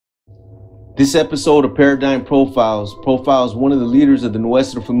This episode of Paradigm profiles one of the leaders of the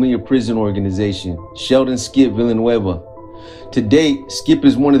Nuestra Familia prison organization, Sheldon "Skip" Villanueva. To date, Skip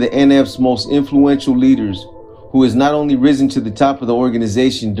is one of the NF's most influential leaders, who has not only risen to the top of the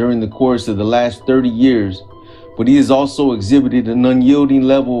organization during the course of the last 30 years, but he has also exhibited an unyielding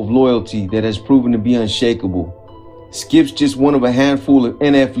level of loyalty that has proven to be unshakable. Skip's just one of a handful of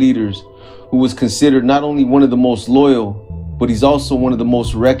NF leaders who was considered not only one of the most loyal, but he's also one of the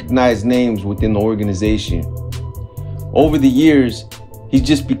most recognized names within the organization. Over the years, he's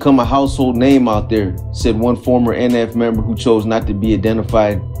just become a household name out there, said one former NF member who chose not to be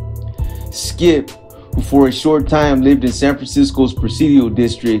identified. Skip, who for a short time lived in San Francisco's Presidio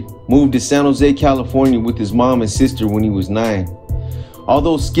district, moved to San Jose, California with his mom and sister when he was 9.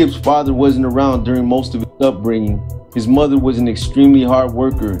 Although Skip's father wasn't around during most of his upbringing, his mother was an extremely hard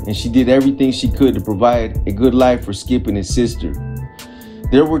worker, and she did everything she could to provide a good life for Skip and his sister.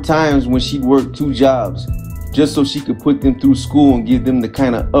 There were times when she'd work 2 jobs just so she could put them through school and give them the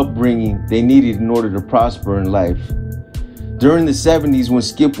kind of upbringing they needed in order to prosper in life. During the 70s, when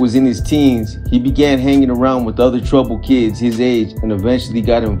Skip was in his teens, he began hanging around with other troubled kids his age and eventually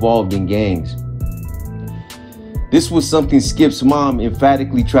got involved in gangs. This was something Skip's mom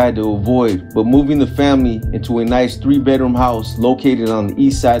emphatically tried to avoid, but moving the family into a nice 3-bedroom house located on the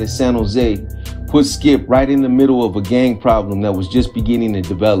east side of San Jose put Skip right in the middle of a gang problem that was just beginning to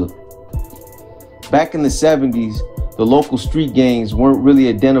develop. Back in the 70s, the local street gangs weren't really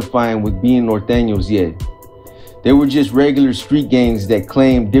identifying with being norteños yet. They were just regular street gangs that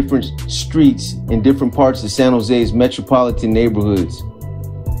claimed different streets in different parts of San Jose's metropolitan neighborhoods.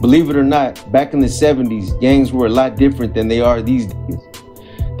 Believe it or not, back in the 70s, gangs were a lot different than they are these days.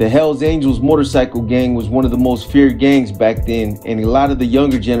 The Hells Angels motorcycle gang was one of the most feared gangs back then, and a lot of the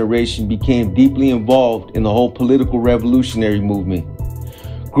younger generation became deeply involved in the whole political revolutionary movement.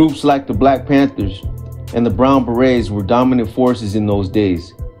 Groups like the Black Panthers and the Brown Berets were dominant forces in those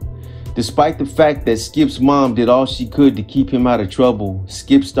days. Despite the fact that Skip's mom did all she could to keep him out of trouble,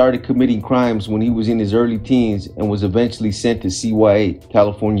 Skip started committing crimes when he was in his early teens and was eventually sent to CYA,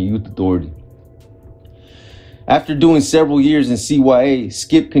 California Youth Authority. After doing several years in CYA,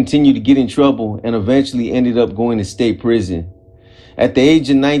 Skip continued to get in trouble and eventually ended up going to state prison. At the age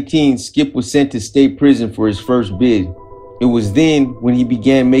of 19, Skip was sent to state prison for his first bid. It was then when he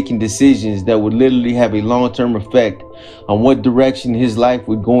began making decisions that would literally have a long-term effect on what direction his life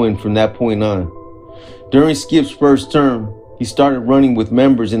would go in from that point on. During Skip's first term, he started running with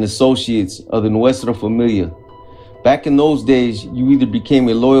members and associates of the Nuestra Familia. Back in those days, you either became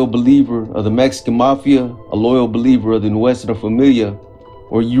a loyal believer of the Mexican Mafia, a loyal believer of the Nuestra Familia,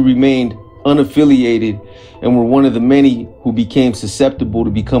 or you remained unaffiliated and were one of the many who became susceptible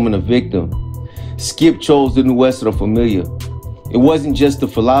to becoming a victim. Skip chose the Nuestra Familia. It wasn't just the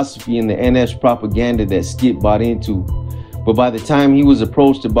philosophy and the NF's propaganda that Skip bought into, but by the time he was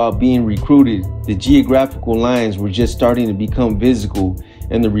approached about being recruited, the geographical lines were just starting to become visible,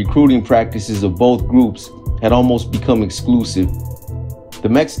 and the recruiting practices of both groups had almost become exclusive. The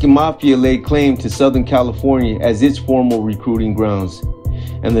Mexican Mafia laid claim to Southern California as its formal recruiting grounds,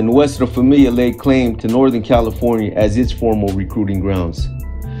 and the Nuestra Familia laid claim to Northern California as its formal recruiting grounds.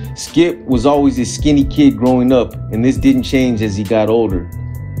 Skip was always a skinny kid growing up, and this didn't change as he got older.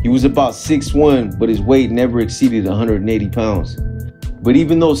 He was about 6'1", but his weight never exceeded 180 pounds. But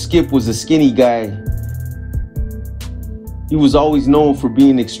even though Skip was a skinny guy, he was always known for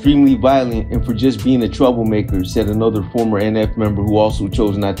being extremely violent and for just being a troublemaker, said another former NF member who also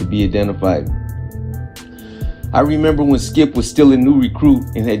chose not to be identified. I remember when Skip was still a new recruit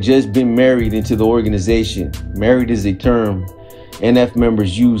and had just been married into the organization. Married is a term NF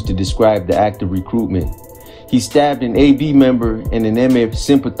members use to describe the act of recruitment. He stabbed an AB member and an MF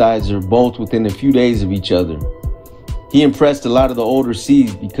sympathizer both within a few days of each other. He impressed a lot of the older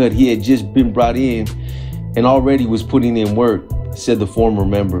C's because he had just been brought in and already was putting in work, said the former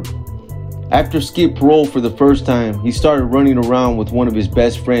member. After Skip paroled for the first time, he started running around with one of his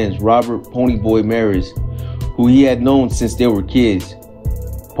best friends, Robert Ponyboy Maris, who he had known since they were kids.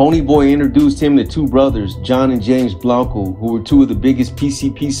 Ponyboy introduced him to 2 brothers, John and James Blanco, who were 2 of the biggest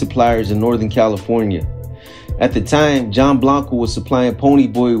PCP suppliers in Northern California. At the time, John Blanco was supplying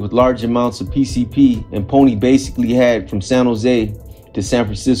Ponyboy with large amounts of PCP, and Pony basically had from San Jose to San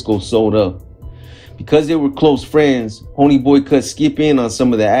Francisco sold up. Because they were close friends, Ponyboy cut Skip in on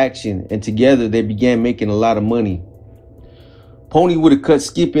some of the action, and together they began making a lot of money. Pony would have cut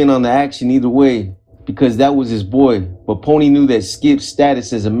Skip in on the action either way, because that was his boy, but Pony knew that Skip's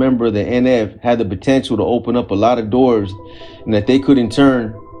status as a member of the NF had the potential to open up a lot of doors, and that they could in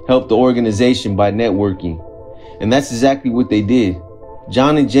turn help the organization by networking. And that's exactly what they did.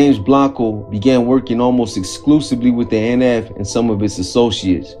 John and James Blanco began working almost exclusively with the NF and some of its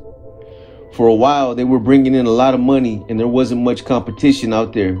associates. For a while, they were bringing in a lot of money and there wasn't much competition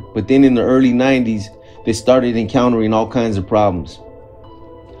out there. But then in the early 90s, they started encountering all kinds of problems.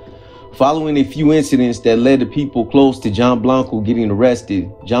 Following a few incidents that led to people close to John Blanco getting arrested,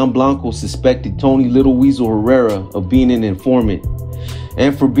 John Blanco suspected Tony Little Weasel Herrera of being an informant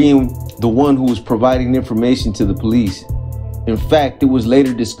and for being the one who was providing information to the police. In fact, it was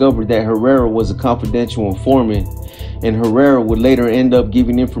later discovered that Herrera was a confidential informant, and Herrera would later end up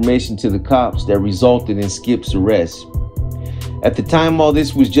giving information to the cops that resulted in Skip's arrest. At the time all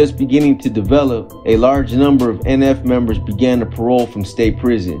this was just beginning to develop, a large number of NF members began to parole from state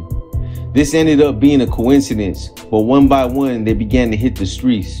prison. This ended up being a coincidence, but one by one they began to hit the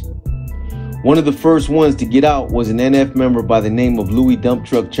streets. One of the first ones to get out was an NF member by the name of Louis Dump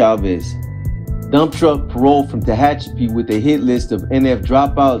Truck Chavez. Dump Truck paroled from Tehachapi with a hit list of NF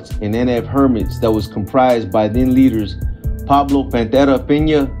dropouts and NF hermits that was comprised by then leaders Pablo Pantera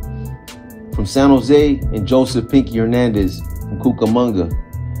Peña from San Jose and Joseph Pinky Hernandez from Cucamonga.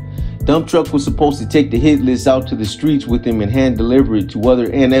 Dump Truck was supposed to take the hit list out to the streets with him and hand deliver it to other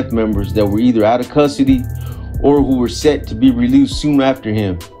NF members that were either out of custody or who were set to be released soon after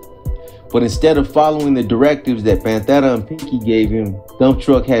him. But instead of following the directives that Pantera and Pinky gave him, Dump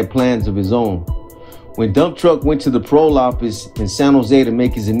Truck had plans of his own. When Dump Truck went to the parole office in San Jose to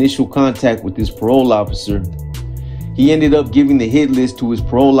make his initial contact with this parole officer, he ended up giving the hit list to his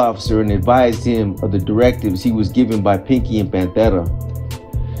parole officer and advised him of the directives he was given by Pinky and Pantera.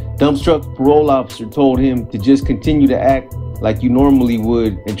 Dump Truck's parole officer told him to just continue to act like you normally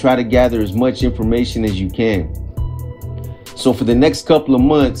would and try to gather as much information as you can. So for the next couple of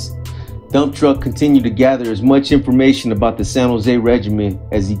months, Dump Truck continued to gather as much information about the San Jose Regiment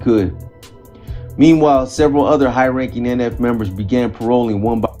as he could. Meanwhile, several other high-ranking NF members began paroling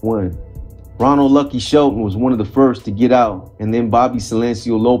one by one. Ronald Lucky Sheldon was one of the first to get out, and then Bobby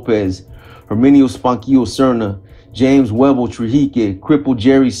Silencio Lopez, Herminio Spanquillo Serna, James Webble Trijique, Cripple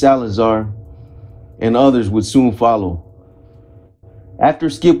Jerry Salazar, and others would soon follow. After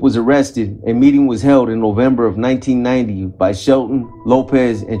Skip was arrested, a meeting was held in November of 1990 by Sheldon,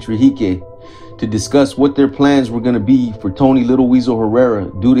 Lopez, and Trijique to discuss what their plans were going to be for Tony Little Weasel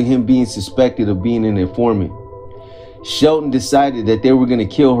Herrera due to him being suspected of being an informant. Sheldon decided that they were going to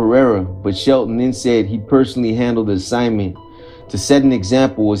kill Herrera, but Sheldon then said he'd personally handle the assignment to set an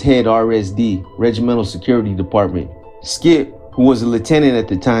example as head RSD, Regimental Security Department. Skip, who was a lieutenant at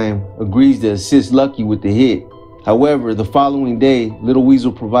the time, agrees to assist Lucky with the hit. However, the following day, Little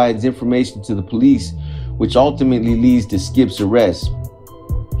Weasel provides information to the police, which ultimately leads to Skip's arrest.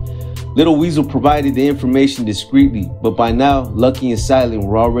 Little Weasel provided the information discreetly, but by now, Lucky and Silent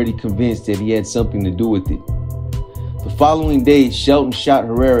were already convinced that he had something to do with it. The following day, Sheldon shot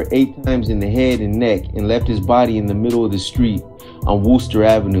Herrera 8 times in the head and neck and left his body in the middle of the street on Wooster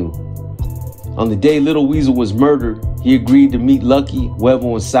Avenue. On the day Little Weasel was murdered, he agreed to meet Lucky,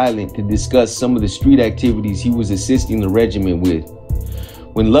 Webble, and Silent to discuss some of the street activities he was assisting the regiment with.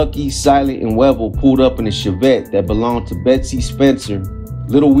 When Lucky, Silent, and Webble pulled up in a Chevette that belonged to Betsy Spencer,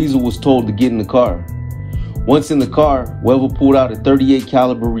 Little Weasel was told to get in the car. Once in the car, Webble pulled out a .38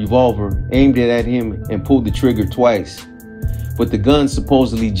 caliber revolver, aimed it at him, and pulled the trigger twice. But the gun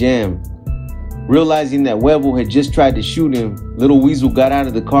supposedly jammed. Realizing that Webble had just tried to shoot him, Little Weasel got out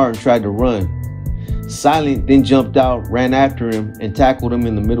of the car and tried to run. Silent then jumped out, ran after him, and tackled him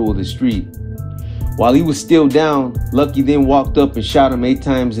in the middle of the street. While he was still down, Lucky then walked up and shot him 8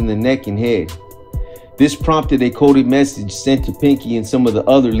 times in the neck and head. This prompted a coded message sent to Pinky and some of the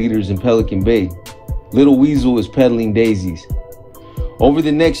other leaders in Pelican Bay. Little Weasel is peddling daisies. Over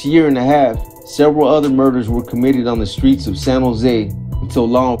the next year and a half, several other murders were committed on the streets of San Jose until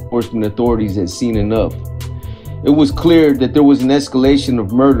law enforcement authorities had seen enough. It was clear that there was an escalation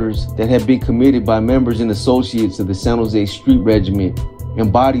of murders that had been committed by members and associates of the San Jose Street Regiment,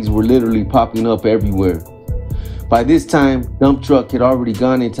 and bodies were literally popping up everywhere. By this time, Dump Truck had already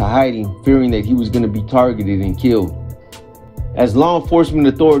gone into hiding, fearing that he was going to be targeted and killed. As law enforcement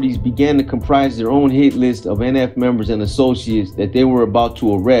authorities began to comprise their own hit list of NF members and associates that they were about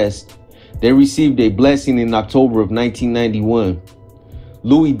to arrest, they received a blessing in October of 1991.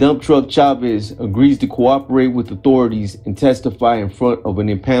 Louis Dump Truck Chavez agrees to cooperate with authorities and testify in front of an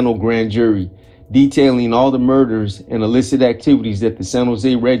impaneled grand jury, detailing all the murders and illicit activities that the San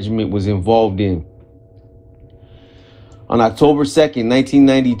Jose Regiment was involved in. On October 2nd,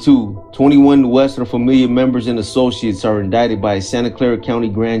 1992, 21 Nuestra Familia members and associates are indicted by a Santa Clara County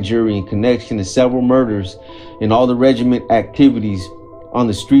grand jury in connection to several murders and all the regiment activities on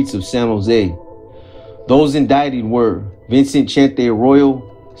the streets of San Jose. Those indicted were Vincent Chente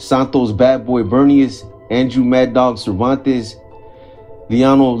Arroyo, Santos Bad Boy Bernius, Andrew Mad Dog Cervantes,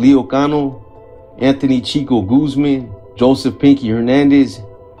 Leano Leocano, Anthony Chico Guzman, Joseph Pinky Hernandez,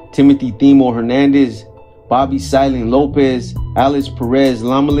 Timothy Themo Hernandez, Bobby Silent Lopez, Alex Perez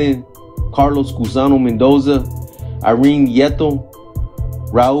Lamelin, Carlos Cusano Mendoza, Irene Yeto,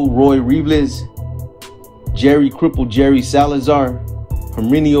 Raul Roy Ribles, Jerry Cripple Jerry Salazar,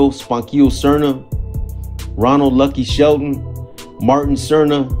 Herminio Spankio Serna, Ronald Lucky Sheldon, Martin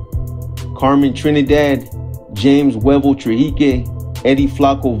Serna, Carmen Trinidad, James Huevo Trijique, Eddie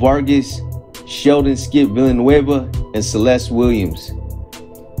Flaco Vargas, Sheldon Skip Villanueva, and Celeste Williams.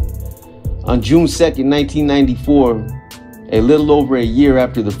 On June 2nd, 1994, a little over a year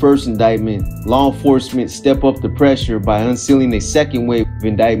after the first indictment, law enforcement stepped up the pressure by unsealing a second wave of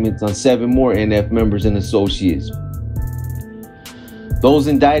indictments on 7 more NF members and associates. Those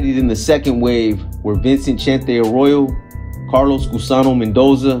indicted in the second wave were Vincent Chente Arroyo, Carlos Cusano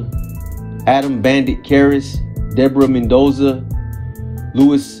Mendoza, Adam Bandit Karras, Deborah Mendoza,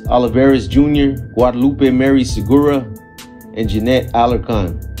 Luis Olivares Jr., Guadalupe Mary Segura, and Jeanette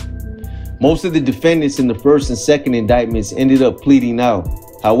Alarcon. Most of the defendants in the first and second indictments ended up pleading out.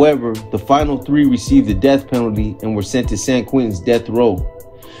 However, the final 3 received the death penalty and were sent to San Quentin's death row.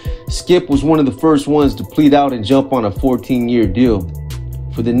 Skip was one of the first ones to plead out and jump on a 14-year deal.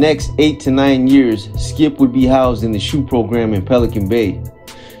 For the next 8 to 9 years, Skip would be housed in the SHU program in Pelican Bay.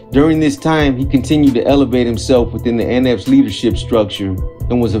 During this time, he continued to elevate himself within the NF's leadership structure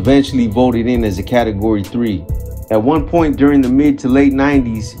and was eventually voted in as a Category 3. At one point during the mid to late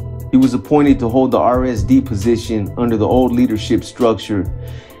 90s, he was appointed to hold the RSD position under the old leadership structure,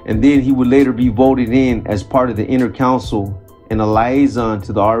 and then he would later be voted in as part of the Inner Council and a liaison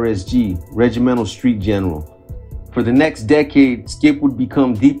to the RSG, Regimental Street General. For the next decade, Skip would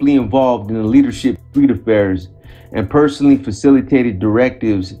become deeply involved in the leadership street affairs and personally facilitated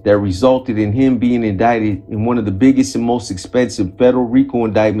directives that resulted in him being indicted in one of the biggest and most expensive federal RICO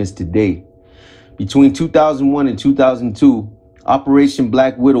indictments to date. Between 2001 and 2002, Operation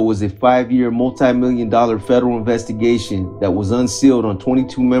Black Widow was a 5-year, multi-million-dollar federal investigation that was unsealed on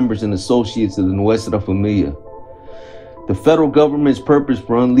 22 members and associates of the Nuestra Familia. The federal government's purpose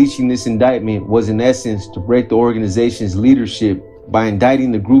for unleashing this indictment was, in essence, to break the organization's leadership by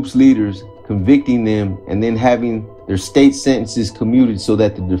indicting the group's leaders, convicting them, and then having their state sentences commuted so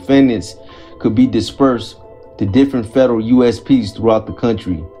that the defendants could be dispersed to different federal USPs throughout the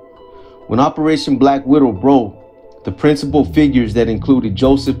country. When Operation Black Widow broke, the principal figures that included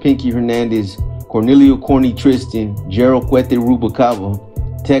Joseph Pinky Hernandez, Cornelio Corny Tristan, Gerald Cuete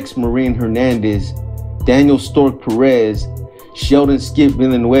Rubalcaba, Tex Marin Hernandez, Daniel Stork Perez, Sheldon Skip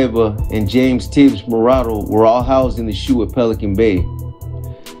Villanueva, and James Tibbs Morado were all housed in the SHU at Pelican Bay.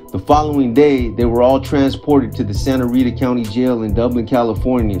 The following day, they were all transported to the Santa Rita County Jail in Dublin,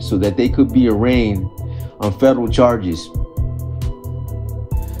 California, so that they could be arraigned on federal charges.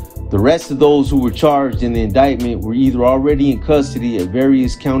 The rest of those who were charged in the indictment were either already in custody at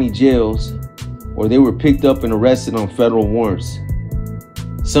various county jails, or they were picked up and arrested on federal warrants.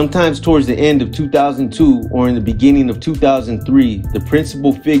 Sometimes towards the end of 2002 or in the beginning of 2003, the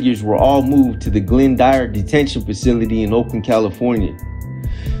principal figures were all moved to the Glenn Dyer Detention Facility in Oakland, California.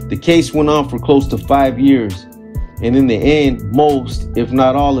 The case went on for close to 5 years, and in the end, most, if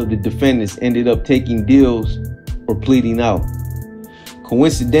not all, of the defendants ended up taking deals or pleading out.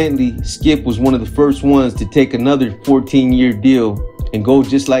 Coincidentally, Skip was one of the first ones to take another 14-year deal and go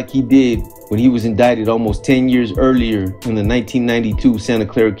just like he did when he was indicted almost 10 years earlier in the 1992 Santa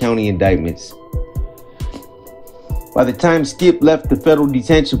Clara County indictments. By the time Skip left the federal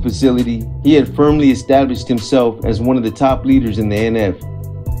detention facility, he had firmly established himself as one of the top leaders in the NF.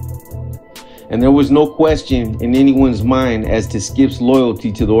 And there was no question in anyone's mind as to Skip's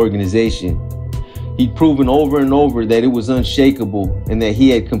loyalty to the organization. He'd proven over and over that it was unshakable and that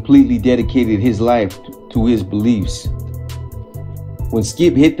he had completely dedicated his life to his beliefs. When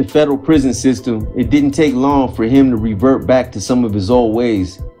Skip hit the federal prison system, it didn't take long for him to revert back to some of his old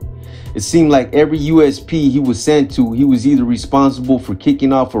ways. It seemed like every USP he was sent to, he was either responsible for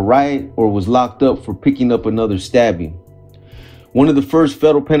kicking off a riot or was locked up for picking up another stabbing. One of the first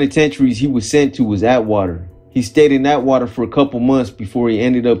federal penitentiaries he was sent to was Atwater. He stayed in Atwater for a couple months before he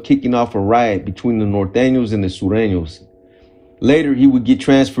ended up kicking off a riot between the Norteños and the Sureños. Later, he would get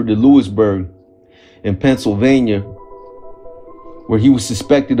transferred to Lewisburg in Pennsylvania, where he was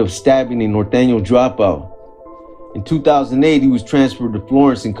suspected of stabbing a Norteño dropout. In 2008, he was transferred to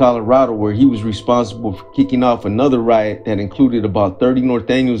Florence in Colorado, where he was responsible for kicking off another riot that included about 30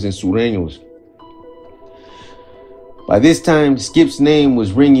 Norteños and Sureños. By this time, Skip's name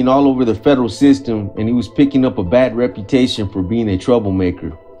was ringing all over the federal system, and he was picking up a bad reputation for being a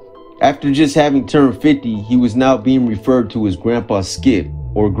troublemaker. After just having turned 50, he was now being referred to as Grandpa Skip,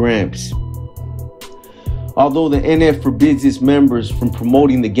 or Gramps. Although the NF forbids its members from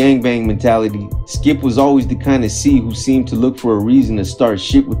promoting the gangbang mentality, Skip was always the kind of C who seemed to look for a reason to start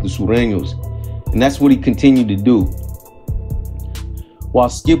shit with the Sureños, and that's what he continued to do. While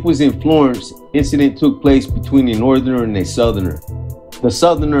Skip was in Florence, incident took place between a northerner and a southerner. The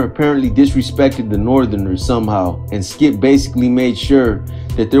southerner apparently disrespected the northerner somehow, and Skip basically made sure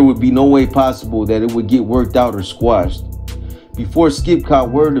that there would be no way possible that it would get worked out or squashed. Before Skip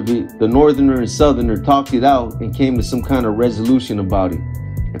caught word of it, the northerner and southerner talked it out and came to some kind of resolution about it.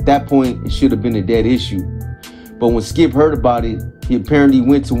 At that point, it should have been a dead issue. But when Skip heard about it, he apparently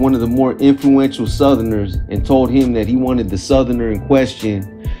went to one of the more influential southerners and told him that he wanted the southerner in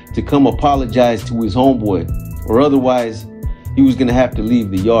question to come apologize to his homeboy, or otherwise he was going to have to leave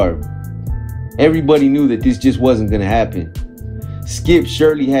the yard. Everybody knew that this just wasn't going to happen. Skip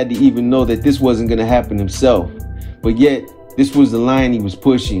surely had to even know that this wasn't going to happen himself, but yet this was the line he was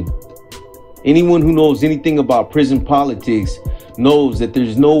pushing. Anyone who knows anything about prison politics knows that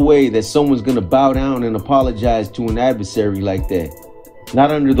there's no way that someone's going to bow down and apologize to an adversary like that. Not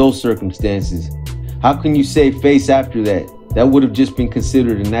under those circumstances. How can you save face after that? That would have just been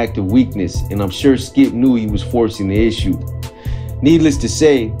considered an act of weakness, and I'm sure Skip knew he was forcing the issue. Needless to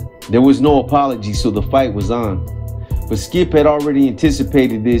say, there was no apology, so the fight was on. But Skip had already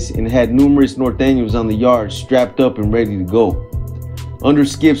anticipated this and had numerous norteños on the yard strapped up and ready to go. Under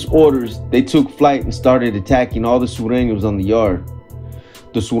Skip's orders, they took flight and started attacking all the Sureños on the yard.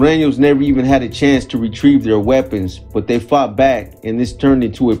 The Sureños never even had a chance to retrieve their weapons, but they fought back, and this turned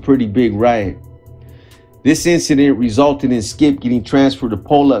into a pretty big riot. This incident resulted in Skip getting transferred to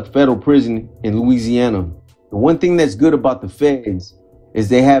Pollock Federal Prison in Louisiana. The one thing that's good about the feds is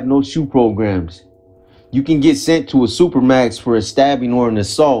they have no shoe programs. You can get sent to a supermax for a stabbing or an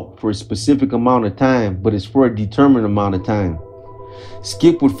assault for a specific amount of time, but it's for a determined amount of time.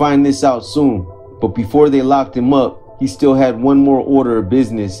 Skip would find this out soon, but before they locked him up, he still had one more order of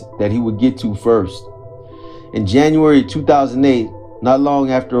business that he would get to first. In January 2008, not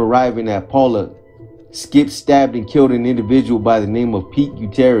long after arriving at Pollock, Skip stabbed and killed an individual by the name of Pete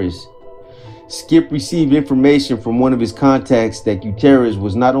Gutierrez. Skip received information from one of his contacts that Gutierrez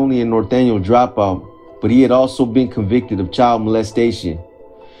was not only a norteño dropout, but he had also been convicted of child molestation.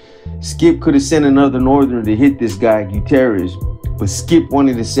 Skip could have sent another northerner to hit this guy, Gutierrez, but Skip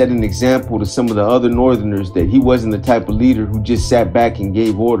wanted to set an example to some of the other northerners that he wasn't the type of leader who just sat back and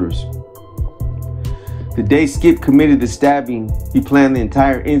gave orders. The day Skip committed the stabbing, he planned the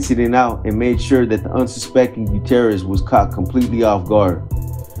entire incident out and made sure that the unsuspecting Gutierrez was caught completely off guard.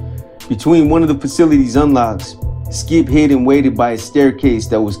 Between one of the facility's unlocks, Skip hid and waited by a staircase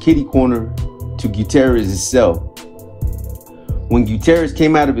that was kitty corner to Gutierrez's cell. When Gutierrez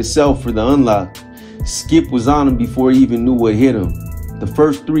came out of his cell for the unlock, Skip was on him before he even knew what hit him. The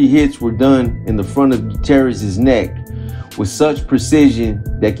first 3 hits were done in the front of Gutierrez's neck with such precision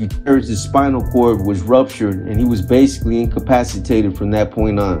that Gutierrez's spinal cord was ruptured and he was basically incapacitated from that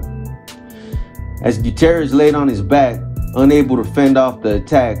point on. As Gutierrez laid on his back, unable to fend off the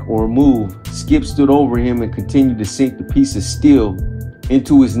attack or move, Skip stood over him and continued to sink the piece of steel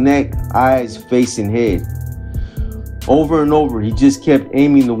into his neck, eyes, face, and head. Over and over, he just kept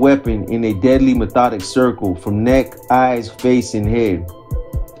aiming the weapon in a deadly methodic circle from neck, eyes, face, and head.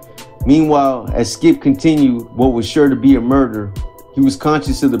 Meanwhile, as Skip continued what was sure to be a murder, he was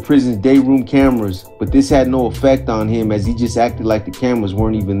conscious of the prison's day room cameras, but this had no effect on him as he just acted like the cameras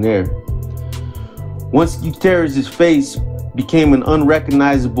weren't even there. Once Gutierrez's face became an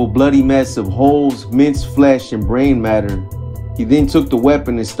unrecognizable bloody mess of holes, minced flesh, and brain matter, he then took the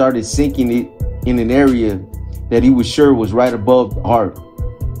weapon and started sinking it in an area that he was sure was right above the heart.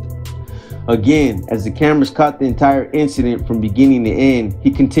 Again, as the cameras caught the entire incident from beginning to end,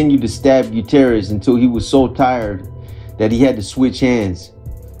 he continued to stab Gutierrez until he was so tired that he had to switch hands.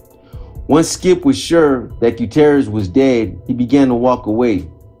 Once Skip was sure that Gutierrez was dead, he began to walk away.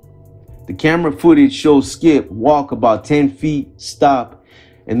 The camera footage shows Skip walk about 10 feet, stop,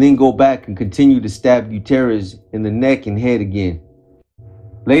 and then go back and continue to stab Gutierrez in the neck and head again.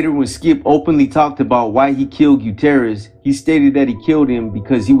 Later, when Skip openly talked about why he killed Gutierrez, he stated that he killed him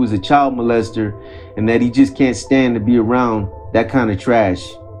because he was a child molester and that he just can't stand to be around that kind of trash.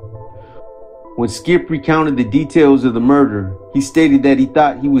 When Skip recounted the details of the murder, he stated that he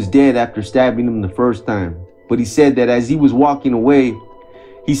thought he was dead after stabbing him the first time, but he said that as he was walking away,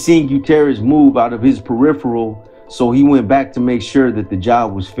 he seen Gutierrez move out of his peripheral, so he went back to make sure that the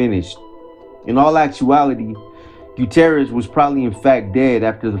job was finished. In all actuality, Gutierrez was probably in fact dead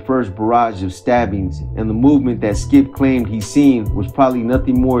after the first barrage of stabbings, and the movement that Skip claimed he seen was probably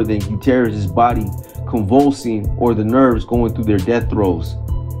nothing more than Gutierrez's body convulsing or the nerves going through their death throes.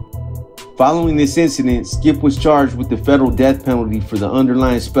 Following this incident, Skip was charged with the federal death penalty for the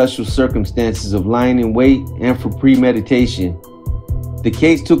underlying special circumstances of lying in wait and for premeditation. The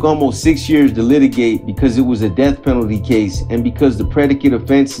case took almost 6 years to litigate because it was a death penalty case and because the predicate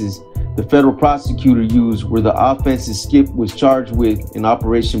offenses the federal prosecutor used were the offenses Skip was charged with in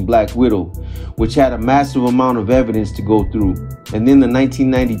Operation Black Widow, which had a massive amount of evidence to go through, and then the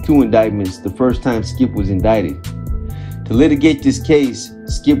 1992 indictments, the first time Skip was indicted. To litigate this case,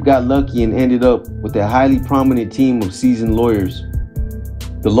 Skip got lucky and ended up with a highly prominent team of seasoned lawyers.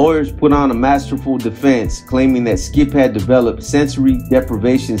 The lawyers put on a masterful defense claiming that Skip had developed sensory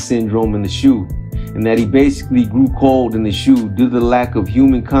deprivation syndrome in the shoe, and that he basically grew cold in the shoe due to the lack of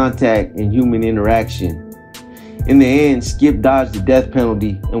human contact and human interaction. In the end, Skip dodged the death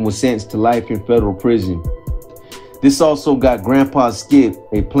penalty and was sentenced to life in federal prison. This also got Grandpa Skip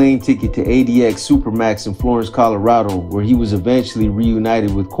a plane ticket to ADX Supermax in Florence, Colorado, where he was eventually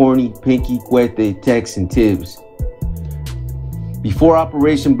reunited with Corny, Pinky, Cuete, Tex, and Tibbs. Before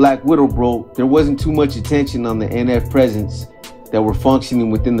Operation Black Widow broke, there wasn't too much attention on the NF presence that were functioning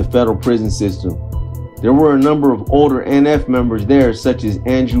within the federal prison system. There were a number of older NF members there, such as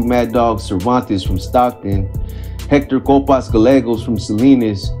Andrew Mad Dog Cervantes from Stockton, Hector Copas Gallegos from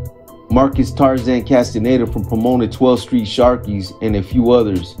Salinas, Marcus Tarzan Castaneda from Pomona 12th Street Sharkies, and a few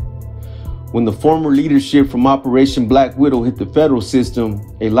others. When the former leadership from Operation Black Widow hit the federal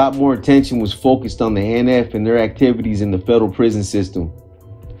system, a lot more attention was focused on the NF and their activities in the federal prison system.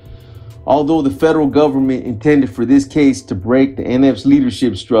 Although the federal government intended for this case to break the NF's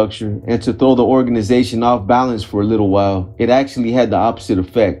leadership structure and to throw the organization off balance for a little while, it actually had the opposite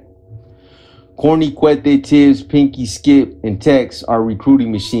effect. Corny, Cuete, Tibbs, Pinky, Skip, and Tex are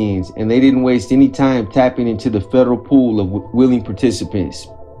recruiting machines, and they didn't waste any time tapping into the federal pool of willing participants.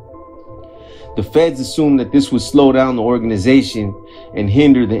 The feds assumed that this would slow down the organization and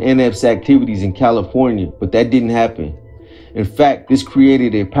hinder the NF's activities in California, but that didn't happen. In fact, this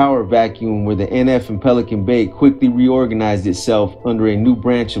created a power vacuum where the NF in Pelican Bay quickly reorganized itself under a new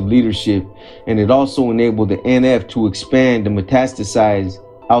branch of leadership, and it also enabled the NF to expand and metastasize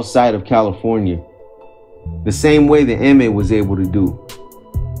outside of California, the same way the MA was able to do.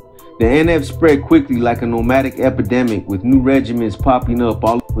 The NF spread quickly like a nomadic epidemic, with new regiments popping up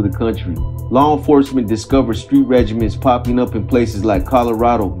all over the country. Law enforcement discovered street regiments popping up in places like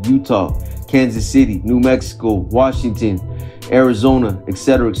Colorado, Utah, Kansas City, New Mexico, Washington, Arizona,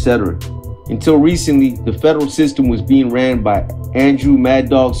 etc., etc. Until recently, the federal system was being ran by Andrew Mad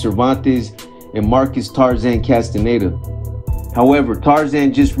Dog Cervantes and Marcus Tarzan Castaneda. However,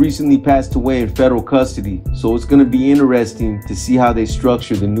 Tarzan just recently passed away in federal custody, so it's going to be interesting to see how they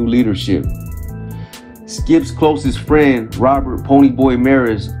structure the new leadership. Skip's closest friend, Robert Ponyboy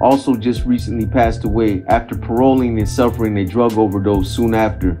Maris, also just recently passed away after paroling and suffering a drug overdose soon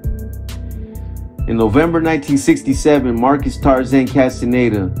after. In November 1967, Marcus Tarzan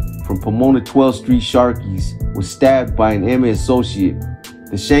Castaneda from Pomona 12th Street Sharkies was stabbed by an MA associate.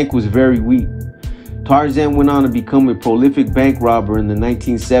 The shank was very weak. Tarzan went on to become a prolific bank robber in the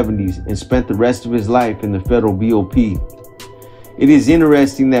 1970s and spent the rest of his life in the federal BOP. It is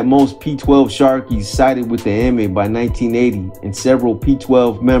interesting that most P12 Sharkies sided with the MA by 1980, and several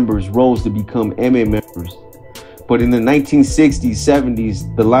P12 members rose to become MA members. But in the 1960s,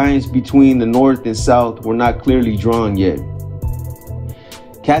 70s, the lines between the North and South were not clearly drawn yet.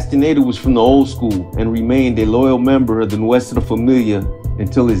 Castaneda was from the old school and remained a loyal member of the Nuestra Familia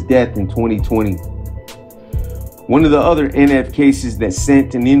until his death in 2020. One of the other NF cases that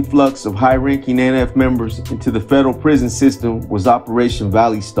sent an influx of high-ranking NF members into the federal prison system was Operation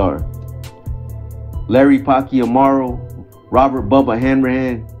Valley Star. Larry Paki Amaro, Robert Bubba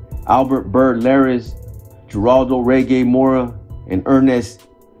Hanrahan, Albert Bird Laris, Geraldo Reggae Mora, and Ernest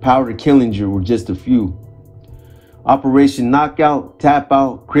Powder Killinger were just a few. Operation Knockout, Tap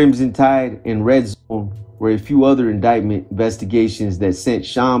Out, Crimson Tide, and Red Zone were a few other indictment investigations that sent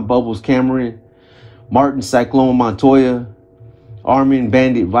Sean Bubbles Cameron, Martin Cyclone Montoya, Armin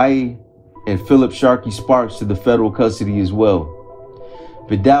Bandit Valle, and Philip Sharky Sparks to the federal custody as well.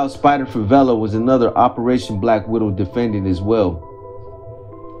 Vidal Spider Favela was another Operation Black Widow defendant as well.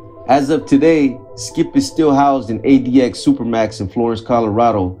 As of today, Skip is still housed in ADX Supermax in Florence,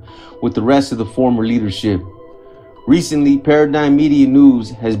 Colorado, with the rest of the former leadership. Recently, Paradigm Media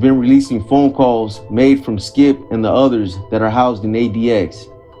News has been releasing phone calls made from Skip and the others that are housed in ADX.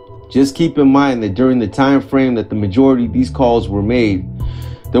 Just keep in mind that during the time frame that the majority of these calls were made,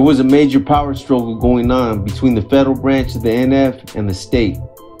 There was a major power struggle going on between the federal branch of the NF and the state.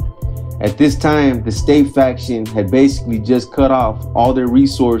 At this time, the state faction had basically just cut off all their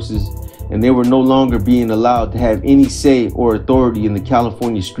resources, and they were no longer being allowed to have any say or authority in the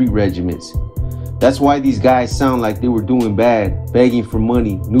California street regiments. That's why these guys sound like they were doing bad, begging for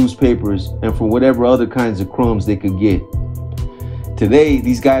money, newspapers, and for whatever other kinds of crumbs they could get. Today,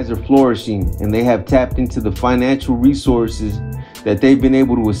 these guys are flourishing, and they have tapped into the financial resources that they've been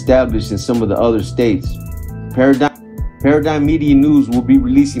able to establish in some of the other states. Paradigm Media News will be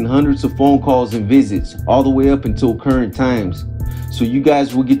releasing hundreds of phone calls and visits all the way up until current times. So you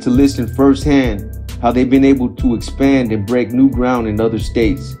guys will get to listen firsthand how they've been able to expand and break new ground in other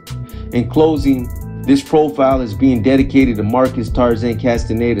states. In closing, this profile is being dedicated to Marcus Tarzan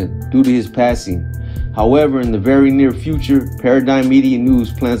Castaneda due to his passing. However, in the very near future, Paradigm Media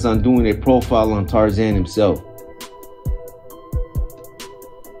News plans on doing a profile on Tarzan himself.